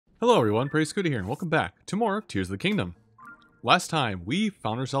Hello everyone, Praise Scooty here, and welcome back to more Tears of the Kingdom. Last time, we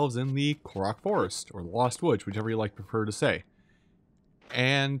found ourselves in the Korok Forest, or the Lost Woods, whichever you prefer to say.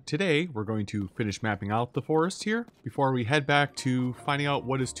 And today, we're going to finish mapping out the forest here, before we head back to finding out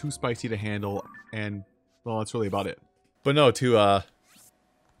what is too spicy to handle, and, well, that's really about it. But no, to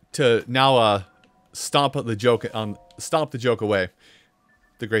now, stomp the joke away.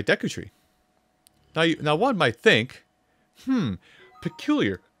 The Great Deku Tree. Now one might think,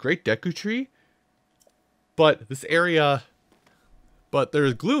 peculiar. Great Deku Tree? But this area... But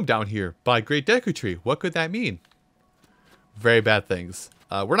there's gloom down here by Great Deku Tree. What could that mean? Very bad things.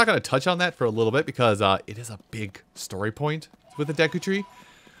 We're not going to touch on that for a little bit because it is a big story point with the Deku Tree.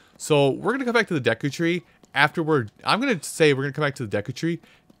 So we're going to come back to the Deku Tree after I'm going to say we're going to come back to the Deku Tree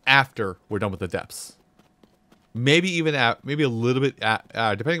after we're done with the depths. Maybe even maybe a little bit,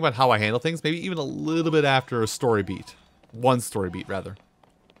 depending on how I handle things, maybe even a little bit after a story beat. One story beat, rather.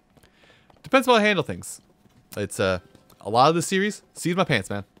 Depends on how I handle things. It's a lot of the series. Seat of my pants,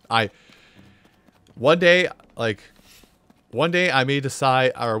 man. One day I may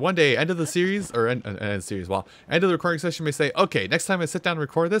decide, or one day, end of the series, or end of the recording session may say, okay, next time I sit down and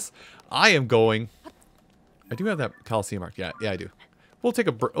record this, I am going. I do have that Coliseum mark. Yeah, I do. We'll take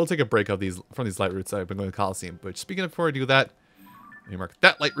a break from these light routes. I've been going to Coliseum. But speaking of, before I do that, let me mark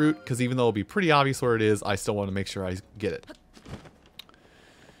that light route, because even though it'll be pretty obvious where it is, I still want to make sure I get it.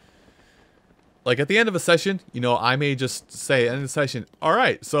 Like, at the end of a session, you know, I may just say, end of the session,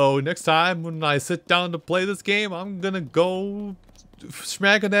 alright, so next time when I sit down to play this game, I'm gonna go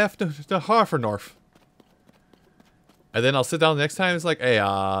Schmaganef to Harfernorf. And then I'll sit down the next time, it's like, hey,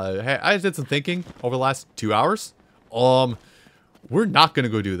 I did some thinking over the last 2 hours. We're not gonna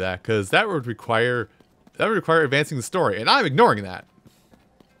go do that, because that would require advancing the story, and I'm ignoring that.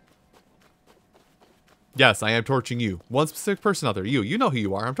 Yes, I am torturing you. One specific person out there. You know who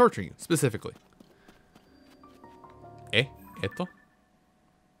you are. I'm torturing you, specifically. Esto?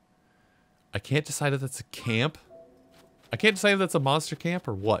 I can't decide if that's a camp. I can't decide if that's a monster camp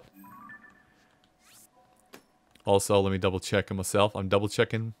or what. Also, let me double check myself. I'm double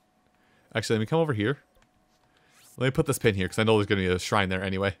checking. Actually, let me come over here. Let me put this pin here, because I know there's going to be a shrine there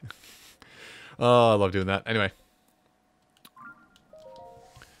anyway. Oh, I love doing that. Anyway.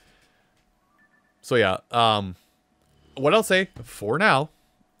 So yeah, what I'll say for now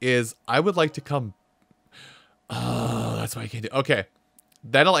is I would like to come. Oh, that's why I can't do. Okay,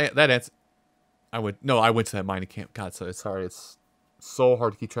 that answer. I went to that mining camp. God, so sorry, it's so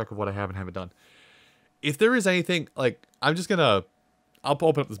hard to keep track of what I have and haven't done. If there is anything, like, I'll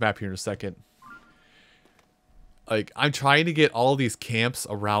open up this map here in a second. Like, I'm trying to get all these camps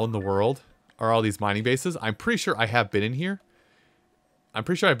around the world, or all these mining bases. I'm pretty sure I have been in here. I'm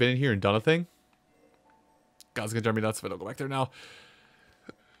pretty sure I've been in here and done a thing. God's gonna drive me nuts if I don't go back there now.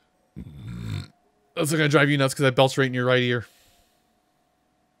 That's gonna drive you nuts because I belched right in your right ear.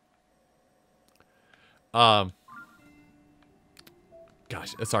 Gosh,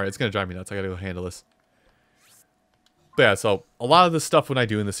 sorry, it's gonna drive me nuts. I gotta go handle this. But yeah, so a lot of the stuff when I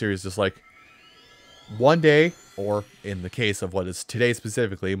do in the series is like one day, or in the case of what is today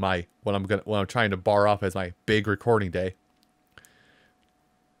specifically, what I'm trying to bar off as my big recording day.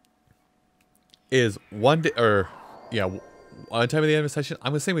 Is one day, or yeah, one time at the end of the session,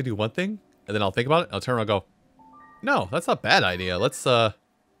 I'm gonna say we do one thing, and then I'll think about it. I'll turn around and go, no, that's not a bad idea. Let's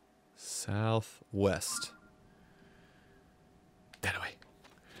southwest. That way.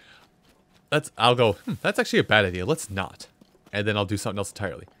 I'll go, that's actually a bad idea. Let's not. And then I'll do something else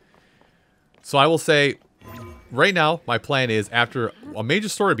entirely. So I will say, right now, my plan is after a major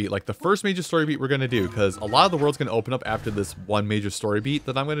story beat, like the first major story beat we're going to do, because a lot of the world's going to open up after this one major story beat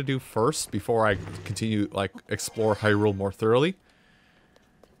that I'm going to do first before I continue, like, explore Hyrule more thoroughly.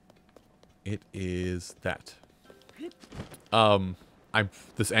 It is that.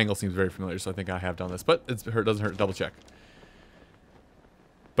 This angle seems very familiar, so I think I have done this, but it doesn't hurt to double check.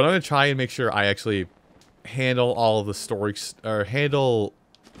 But I'm going to try and make sure I actually handle all of the stories, or handle...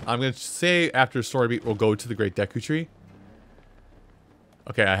 I'm going to say after story beat, we'll go to the Great Deku Tree.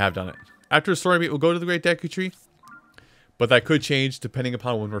 Okay, I have done it. After story beat, we'll go to the Great Deku Tree. But that could change depending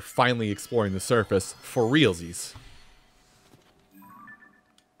upon when we're finally exploring the surface for realsies.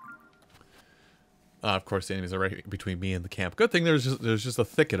 Of course, the enemies are right between me and the camp. Good thing there's just a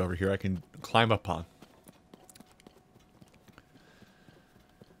thicket over here I can climb up on.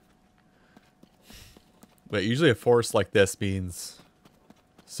 But usually a forest like this means...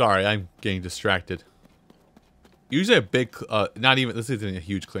 Sorry, I'm getting distracted. Usually a big, this isn't a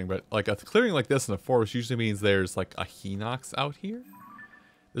huge clearing, but like a clearing like this in a forest usually means there's like a Hinox out here.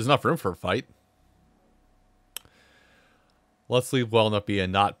 There's enough room for a fight. Let's leave well enough be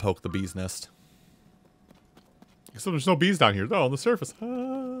and not poke the bee's nest. So there's no bees down here. No, on the surface.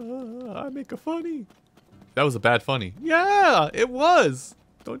 I make a funny. That was a bad funny. Yeah, it was.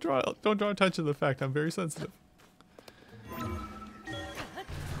 Don't draw attention to the fact I'm very sensitive.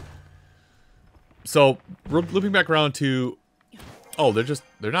 So looping back around to, oh,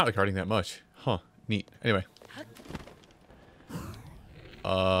 they're not like hurting that much, huh? Neat. Anyway,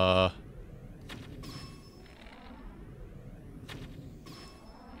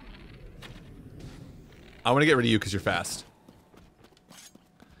 I want to get rid of you because you're fast.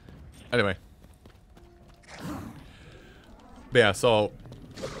 Anyway, but yeah. So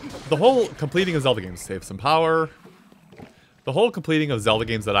the whole completing of Zelda games saves some power. The whole completing of Zelda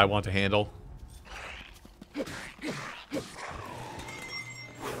games that I want to handle.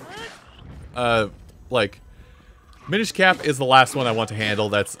 Like, Minish Cap is the last one I want to handle.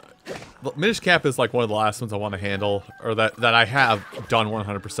 Minish Cap is like one of the last ones I want to handle, or that I have done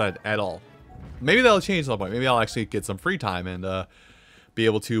 100% at all. Maybe that'll change at some point. Maybe I'll actually get some free time and be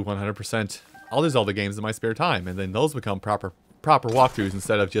able to 100% all the Zelda games in my spare time, and then those become proper walkthroughs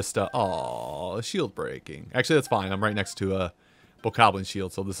instead of just aw, shield breaking. Actually, that's fine. I'm right next to a Bokoblin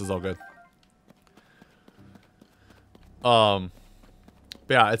shield, so this is all good. But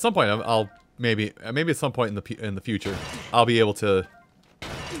yeah, at some point I'll maybe at some point in the future I'll be able to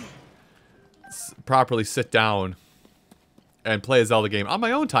properly sit down and play a Zelda game on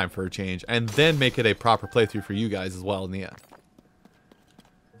my own time for a change, and then make it a proper playthrough for you guys as well in the end.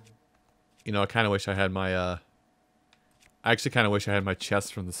 You know, I kind of wish I had my I actually kind of wish I had my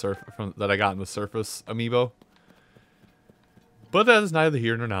chest from that I got in the Surface amiibo. But that is neither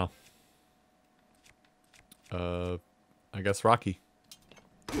here nor now. I guess Rocky.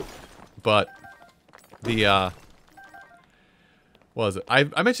 But the what was it?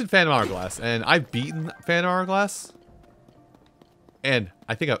 I mentioned Phantom Hourglass, and I've beaten Phantom Hourglass. And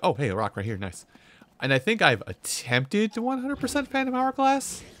I think oh hey, a rock right here, nice. And I think I've attempted to 100% Phantom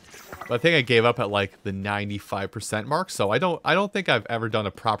Hourglass, but I think I gave up at like the 95% mark. So I don't think I've ever done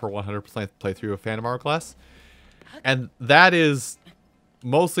a proper 100% playthrough of Phantom Hourglass, and that is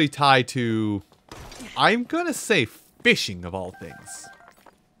mostly tied to, I'm gonna say, fishing of all things.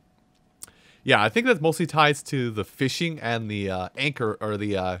 Yeah, I think that mostly ties to the fishing and the anchor, or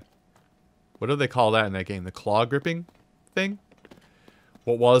the what do they call that in that game? The claw gripping thing.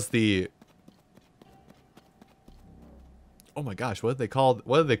 What was the? Oh my gosh, what did they call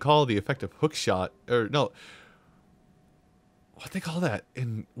the effective hook shot? Or no, what did they call that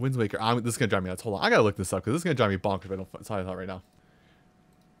in Wind Waker? This is gonna drive me nuts. Hold on, I gotta look this up because this is gonna drive me bonkers if I don't find it out right now.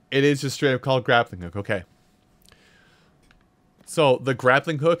 It is just straight up called grappling hook. Okay. So the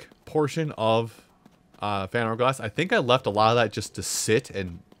grappling hook portion of Phantom Hourglass, I think I left a lot of that just to sit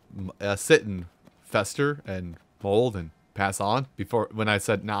and fester and mold and pass on before when I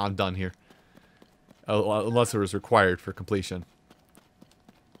said, "Nah, I'm done here." Unless it was required for completion.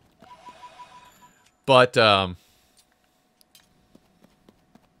 But oh,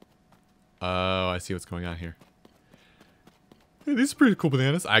 I see what's going on here. Hey, these are pretty cool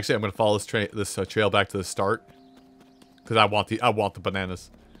bananas. Actually, I'm gonna follow this trail back to the start. Because I want the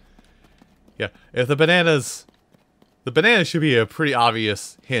bananas. Yeah, if the bananas should be a pretty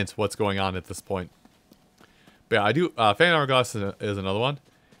obvious hint what's going on at this point. But yeah, I do. Phantom Hourglass is another one.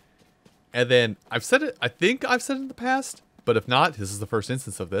 And then I've said it. I think I've said it in the past, but if not, this is the first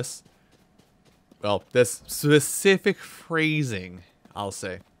instance of this. Well, this specific phrasing, I'll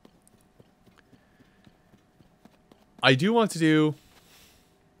say. I do want to do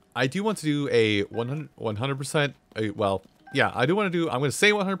a 100%. Well, yeah, I do want to do. I'm going to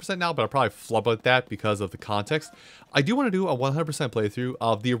say 100% now, but I'll probably flub at that because of the context. I do want to do a 100% playthrough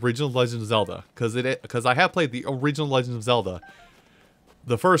of the original Legend of Zelda, because I have played the original Legend of Zelda,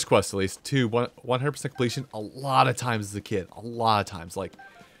 the first quest at least, to 100% completion a lot of times as a kid. A lot of times, like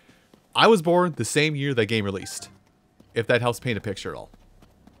I was born the same year that game released. If that helps paint a picture at all.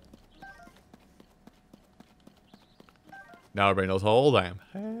 Now everybody knows how old I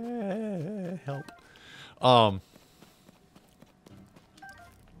am. Help.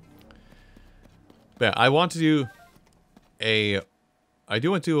 But I want to do a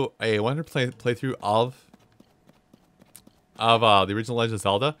 100% playthrough of the original Legend of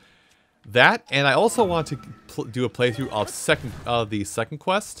Zelda. That, and I also want to do a playthrough of the second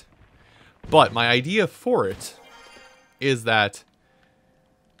quest. But my idea for it is that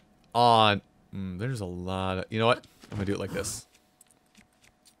there's a lot of, you know what? I'm gonna do it like this.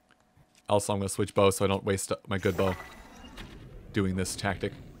 Also, I'm gonna switch bows so I don't waste my good bow doing this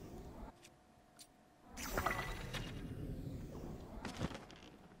tactic.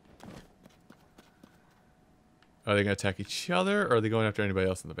 Are they going to attack each other, or are they going after anybody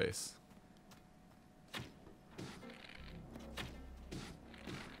else in the base?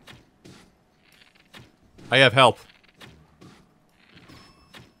 I have help.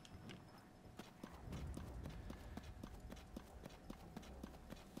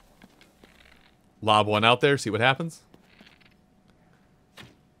 Lob one out there, see what happens.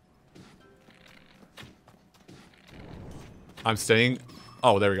 I'm staying...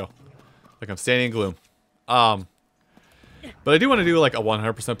 Oh, there we go. Like, I'm standing in gloom. But I do want to do, like, a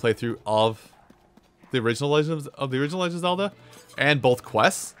 100% playthrough of the original Legend of Zelda. And both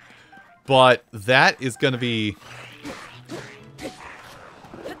quests. But that is going to be...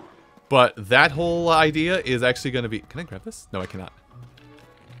 But that whole idea is actually going to be... Can I grab this? No, I cannot.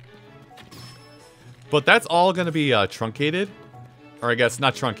 But that's all going to be truncated. Or I guess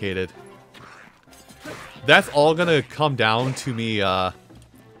not truncated. That's all going to come down to me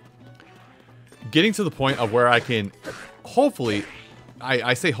getting to the point of where I can hopefully,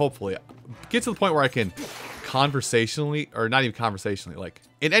 I say hopefully, get to the point where I can conversationally, or not even conversationally, like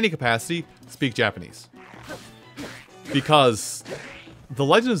in any capacity, speak Japanese. Because The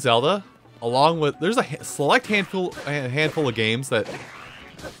Legend of Zelda, along with, there's a select handful of games that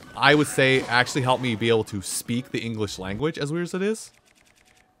I would say actually help me be able to speak the English language, as weird as it is.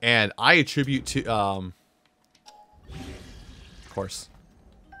 And I attribute to, of course.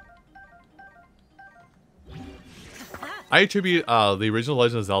 I attribute the original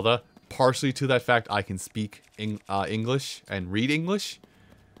Legend of Zelda partially to that fact I can speak English and read English.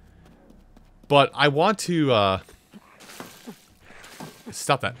 But I want to,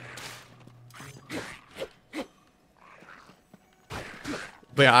 stop that.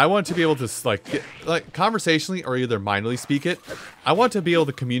 But yeah, I want to be able to, like, conversationally or either mindfully speak it. I want to be able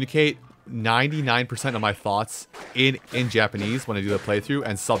to communicate 99% of my thoughts in Japanese when I do the playthrough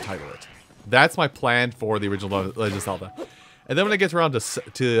and subtitle it. That's my plan for the original Legend of Zelda. And then when I get around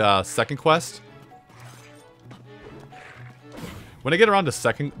to second quest, when I get around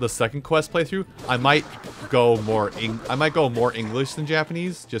to the second quest playthrough, I might go more English than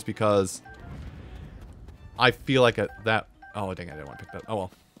Japanese, just because I feel like that. Oh dang! I didn't want to pick that. Oh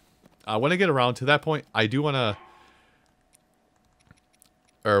well. When I get around to that point, I do want to.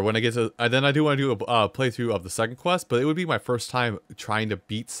 Or when I get to, then I do want to do a playthrough of the second quest, but it would be my first time trying to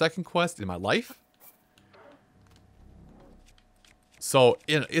beat second quest in my life. So,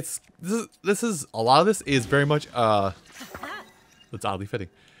 you know, this is a lot of this is very much it's oddly fitting.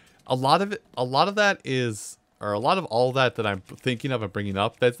 A lot of that is, or a lot of all that I'm thinking of and bringing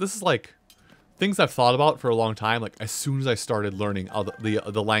up, this is like things I've thought about for a long time. Like as soon as I started learning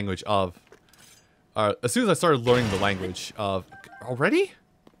the language of, as soon as I started learning the language of, already.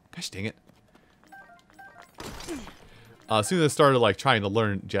 Gosh dang it. As soon as I started like trying to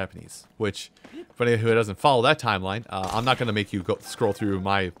learn Japanese, which for anyone who doesn't follow that timeline, I'm not gonna make you go scroll through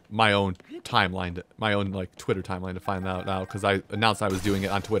my own timeline, my own like Twitter timeline to find that out now, because I announced I was doing it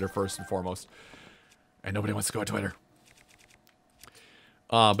on Twitter first and foremost, and nobody wants to go on Twitter.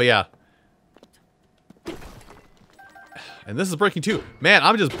 But yeah, and this is breaking too. Man,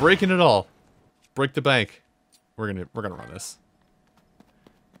 I'm just breaking it all. Break the bank. We're gonna run this.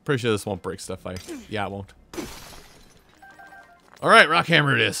 Pretty sure this won't break stuff. Yeah, it won't. All right, rock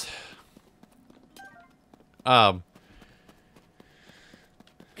hammer it is. But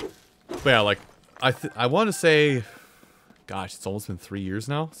yeah, like I want to say, gosh, it's almost been 3 years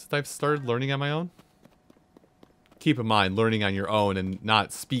now since I've started learning on my own. Keep in mind, learning on your own and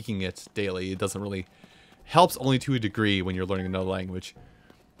not speaking it daily, it doesn't really helps only to a degree when you're learning another language.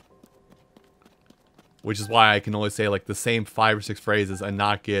 Which is why I can only say like the same 5 or 6 phrases and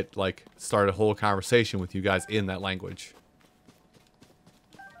not get like start a whole conversation with you guys in that language.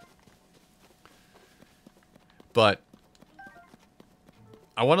 But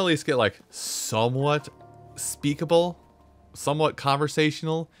I want to at least get like somewhat speakable, somewhat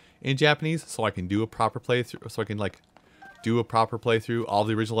conversational in Japanese, so I can do a proper playthrough. So I can like do a proper playthrough all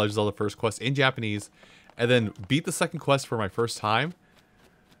the original Legend of Zelda first quest in Japanese, and then beat the second quest for my first time.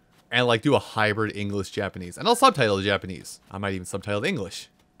 And like do a hybrid English-Japanese. And I'll subtitle the Japanese. I might even subtitle the English.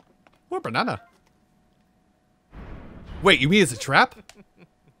 Or banana. Wait, you mean it's a trap?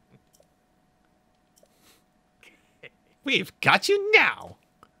 We've got you now.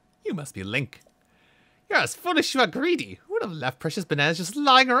 You must be Link. You're as foolish as you are greedy. Who would have left precious bananas just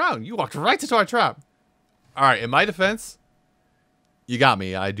lying around? You walked right into our trap. Alright, in my defense, you got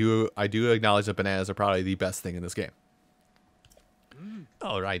me. I do acknowledge that bananas are probably the best thing in this game.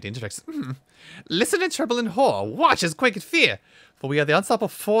 Alright, Intertext. Listen in trouble and horror, watch as quake in fear, for we are the unstoppable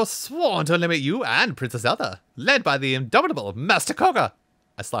force sworn to eliminate you and Princess Zelda, led by the indomitable Master Koga.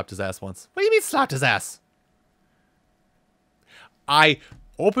 I slapped his ass once. What do you mean slapped his ass? I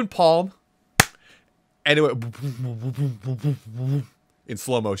open palm, and it went in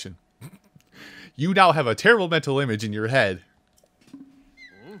slow motion. You now have a terrible mental image in your head.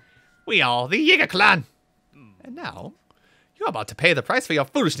 We are the Yiga clan. And now, you're about to pay the price for your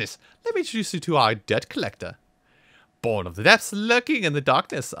foolishness. Let me introduce you to our debt collector. Born of the depths, lurking in the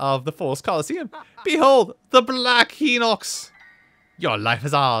darkness of the Forest Coliseum. Behold, the Black Hinox. Your life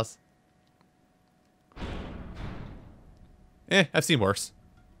is ours. I've seen worse.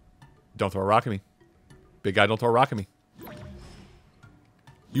 Don't throw a rock at me. Big guy, don't throw a rock at me.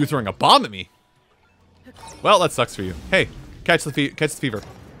 You throwing a bomb at me? Well, that sucks for you. Hey, catch the fever.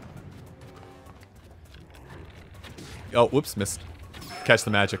 Oh, whoops, missed. Catch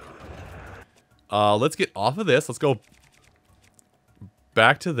the magic. Let's get off of this. Let's go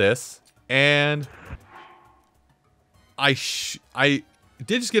back to this. And I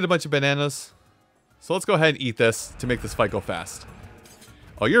did just get a bunch of bananas. So let's go ahead and eat this to make this fight go fast.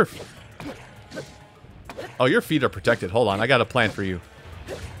 Oh, your feet are protected. Hold on, I got a plan for you.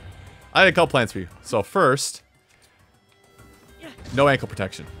 I had a couple plans for you. So first, no ankle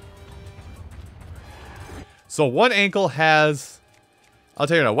protection. So one ankle has, I'll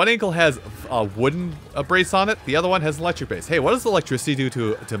tell you now, one ankle has a wooden brace on it. The other one has an electric base. Hey, what does electricity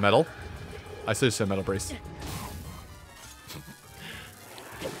do to metal? I should have said metal brace.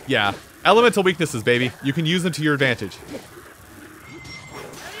 Yeah, elemental weaknesses, baby. You can use them to your advantage.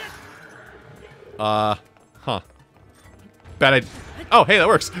 Huh. Bad idea. Oh, hey, that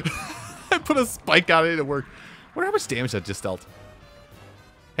works. I put a spike on it and it worked. I wonder how much damage that just dealt.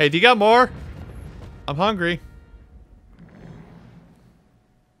 Hey, do you got more? I'm hungry.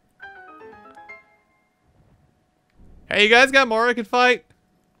 Hey, you guys got more I can fight?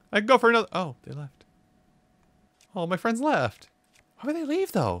 I can go for another. Oh, they left. Oh, my friends left. Why would they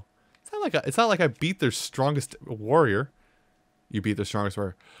leave though? It's not like I beat their strongest warrior. You beat their strongest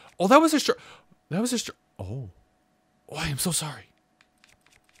warrior. Oh, that was a strong. Oh, I am so sorry.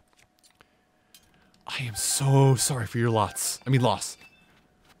 I am so sorry for your loss.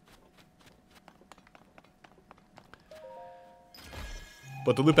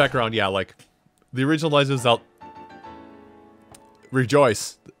 But the loop back around, yeah, like the original Legend of Zelda.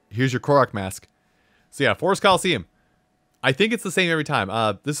 Rejoice. Here's your Korok mask. So yeah, Forest Coliseum. I think it's the same every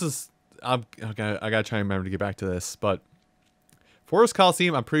time. This is I gotta try and remember to get back to this, but Forest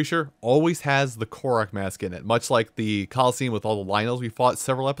Coliseum, I'm pretty sure, always has the Korok mask in it. Much like the Coliseum with all the Lionels we fought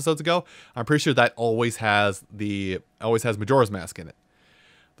several episodes ago. I'm pretty sure that always has Majora's Mask in it.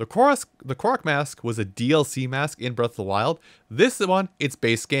 The Korok mask was a DLC mask in Breath of the Wild. This one, it's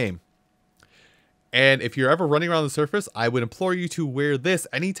base game. And if you're ever running around the surface, I would implore you to wear this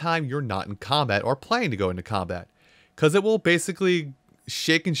anytime you're not in combat or planning to go into combat. Because it will basically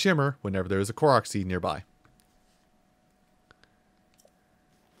shake and shimmer whenever there is a Korok Seed nearby.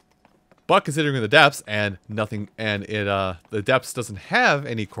 But considering the depths and nothing, and the depths doesn't have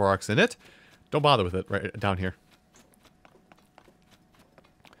any Koroks in it, don't bother with it right down here.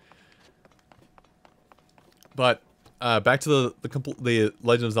 But back to the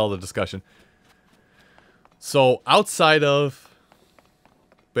Legend of Zelda discussion. So outside of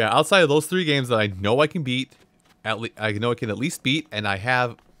those 3 games that I know I can beat, I know I can at least beat, and I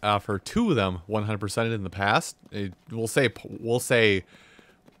have for 2 of them 100%ed in the past. We'll say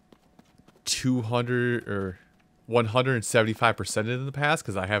 200 or 175% in the past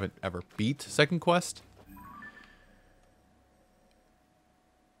because I haven't ever beat Second Quest.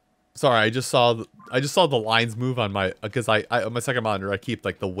 Sorry, I just saw the lines move on my, because I on my second monitor I keep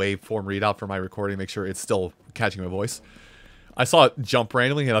like the waveform readout for my recording, make sure it's still catching my voice. I saw it jump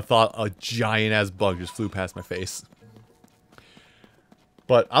randomly and I thought a giant ass bug just flew past my face.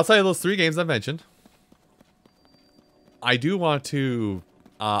 But outside of those 3 games I mentioned, I do want to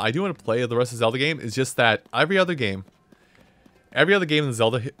play the rest of the Zelda game. It's just that every other game in the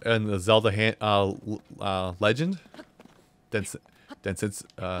Zelda Legend,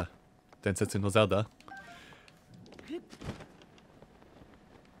 Densetsu no Zelda,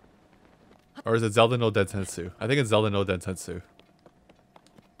 or is it Zelda no Densetsu? I think it's Zelda no Densetsu.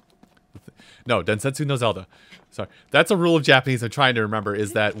 No, Densetsu no Zelda. Sorry, that's a rule of Japanese I'm trying to remember,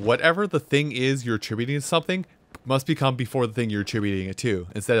 is that whatever the thing is you're attributing to something must become before the thing you're attributing it to,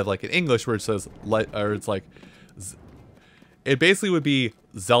 instead of like in English where it says it basically would be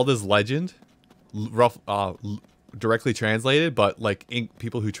Zelda's Legend, directly translated, but like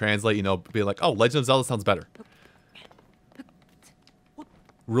people who translate, you know, be like, oh, Legend of Zelda sounds better.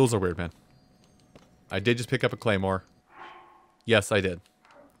 Rules are weird, man. I did just pick up a claymore. Yes, I did.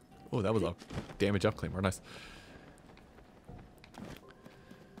 Oh, that was a damage up claymore. Nice.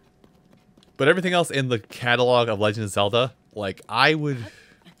 But everything else in the catalog of Legend of Zelda Like, I'd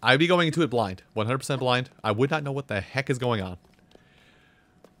be going into it blind. 100% blind. I would not know what the heck is going on.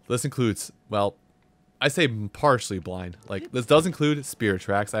 This includes, well, I say partially blind. Like, this does include Spirit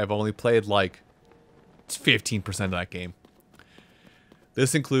Tracks. I have only played, like, 15% of that game.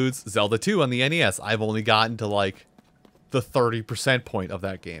 This includes Zelda 2 on the NES. I've only gotten to, like, the 30% point of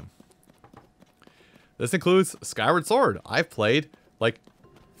that game. This includes Skyward Sword. I've played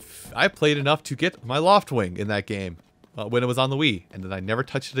enough to get my Loft Wing in that game when it was on the Wii, and then I never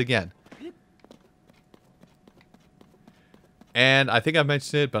touched it again. And I think I've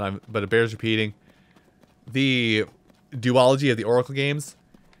mentioned it, but it bears repeating. The duology of the Oracle games,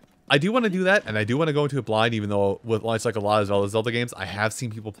 I do want to do that, and I do want to go into it blind, even though with like a lot of Zelda games, I have seen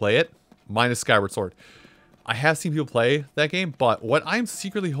people play it, minus Skyward Sword. I have seen people play that game, but what I'm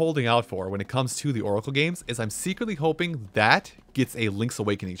secretly holding out for when it comes to the Oracle games is I'm secretly hoping that gets a Link's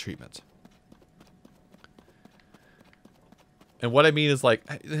Awakening treatment. And what I mean is like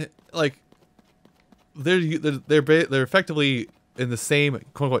they're effectively in the same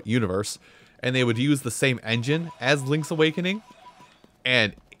quote unquote universe, and they would use the same engine as Link's Awakening.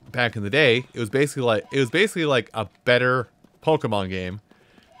 And back in the day, it was basically like a better Pokemon game,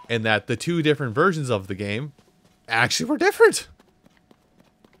 in that the two different versions of the game actually were different.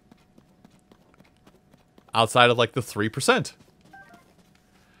 Outside of like the 3%.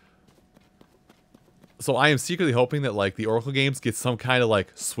 So I am secretly hoping that like the Oracle games get some kind of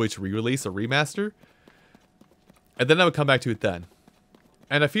like Switch re-release or remaster. And then I would come back to it then.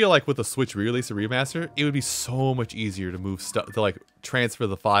 And I feel like with the Switch re-release or remaster, it would be so much easier to move stuff, to like transfer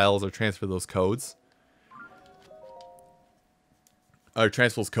the files or transfer those codes. Or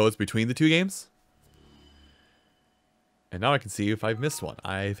transfer those codes between the two games. And now I can see if I've missed one.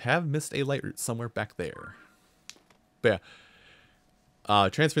 I have missed a Lightroot somewhere back there. But yeah.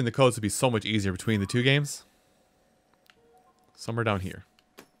 Transferring the codes would be so much easier between the two games. Somewhere down here.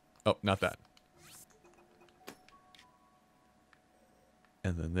 Oh, not that.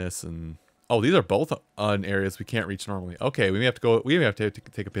 And then this and... Oh, these are both on areas we can't reach normally. Okay, we may have to go... We may have to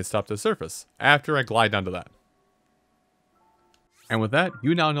take a pit stop to the surface. After I glide down to that. And with that,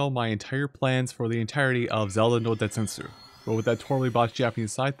 you now know my entire plans for the entirety of Zelda no Detsensu. But with that totally botched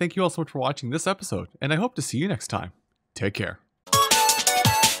Japanese side, thank you all so much for watching this episode, and I hope to see you next time. Take care.